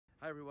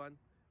Hi everyone.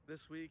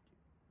 This week,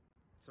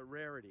 it's a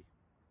rarity.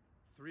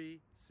 3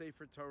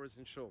 Sefer Torahs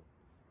in Shul.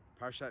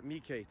 Parshat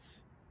Miketz,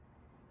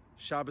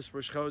 Shabbos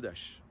Rosh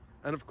Chodesh,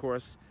 and of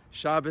course,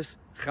 Shabbos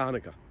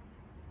Chanukah.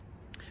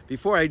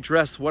 Before I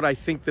address what I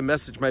think the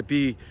message might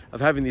be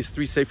of having these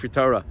 3 Sefer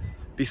Torah,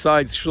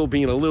 besides Shul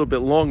being a little bit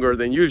longer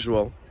than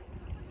usual,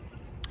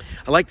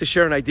 I'd like to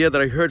share an idea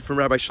that I heard from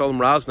Rabbi Shalom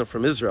Razna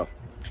from Israel.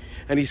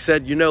 And he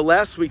said, you know,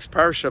 last week's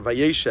Parsha,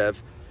 Vayeshev,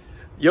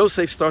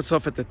 Yosef starts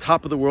off at the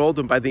top of the world,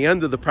 and by the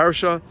end of the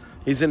Parsha,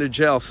 he's in a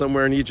jail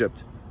somewhere in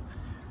Egypt.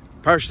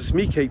 Parshas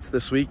Miketz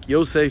this week,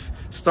 Yosef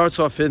starts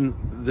off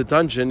in the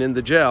dungeon, in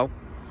the jail,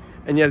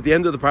 and yet at the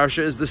end of the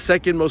Parsha is the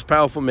second most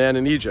powerful man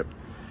in Egypt.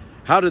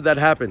 How did that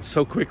happen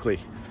so quickly?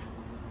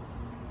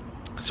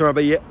 So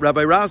Rabbi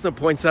Razna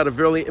points out a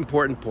very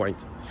important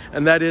point,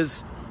 and that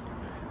is,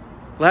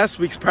 last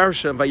week's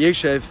Parsha,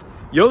 Vayeshev,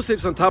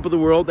 Yosef's on top of the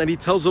world, and he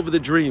tells over the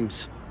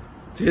dreams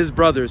to his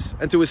brothers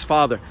and to his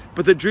father.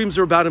 But the dreams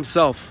are about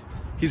himself.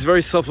 He's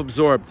very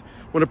self-absorbed.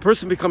 When a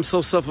person becomes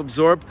so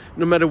self-absorbed,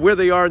 no matter where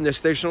they are in their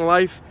station of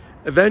life,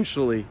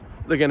 eventually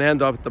they're going to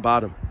end up at the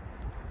bottom.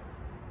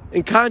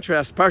 In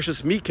contrast,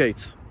 Parshas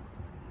Miketz,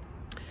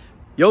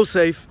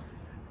 Yosef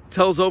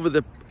tells over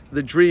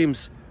the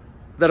dreams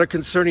that are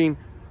concerning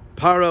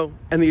Paro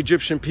and the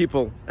Egyptian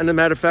people, and as a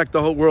matter of fact,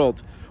 the whole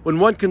world. When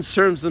one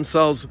concerns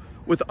themselves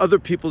with other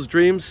people's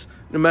dreams,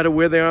 no matter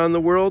where they are in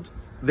the world,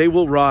 they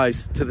will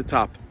rise to the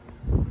top.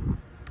 And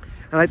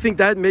I think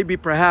that may be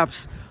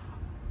perhaps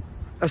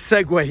a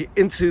segue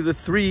into the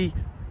 3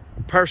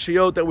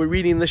 parshiyot that we're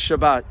reading this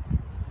Shabbat.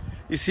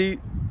 You see,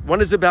 one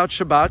is about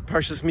Shabbat,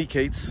 Parshas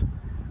Miketz,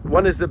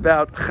 one is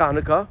about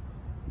Chanukah,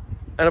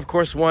 and of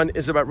course one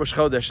is about Rosh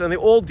Chodesh. And they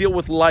all deal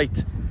with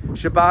light.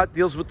 Shabbat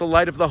deals with the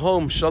light of the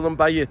home, Shalom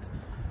Bayit.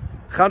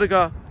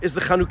 Chanukah is the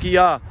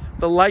Chanukah,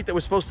 the light that we're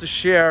supposed to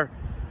share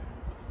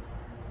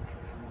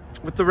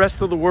with the rest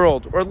of the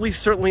world, or at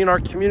least certainly in our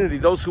community.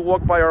 Those who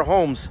walk by our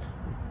homes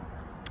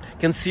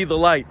can see the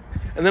light.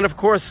 And then of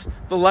course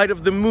the light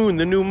of the moon,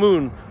 the new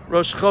moon,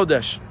 Rosh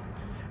Chodesh.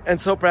 And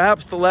so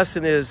perhaps the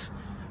lesson is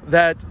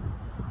that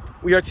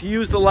we are to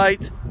use the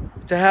light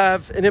to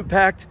have an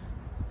impact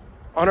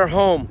on our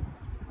home,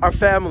 our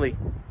family,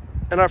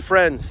 and our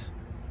friends.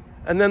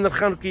 And then the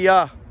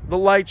Chanukah, the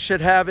light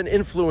should have an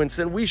influence,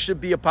 and we should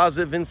be a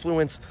positive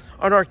influence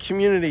on our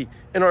community,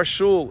 in our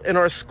shul, in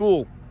our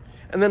school.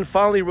 And then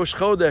finally, Rosh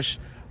Chodesh,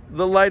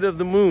 the light of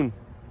the moon,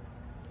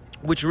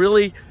 which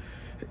really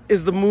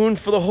is the moon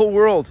for the whole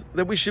world,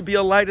 that we should be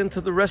a light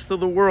into the rest of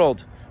the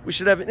world. We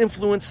should have an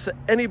influence to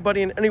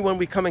anybody and anyone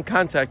we come in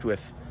contact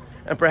with.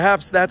 And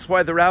perhaps that's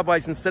why the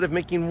rabbis, instead of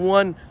making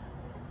 1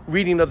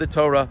 reading of the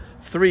Torah,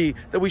 3,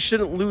 that we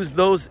shouldn't lose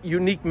those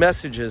unique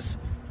messages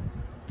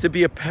to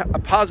be a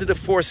positive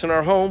force in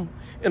our home,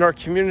 in our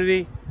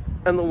community,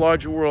 and the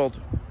larger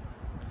world.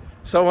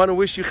 So I want to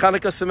wish you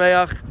Chanukah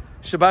Sameach,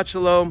 Shabbat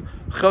Shalom,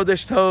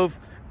 Chodesh Tov,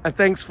 and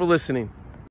thanks for listening.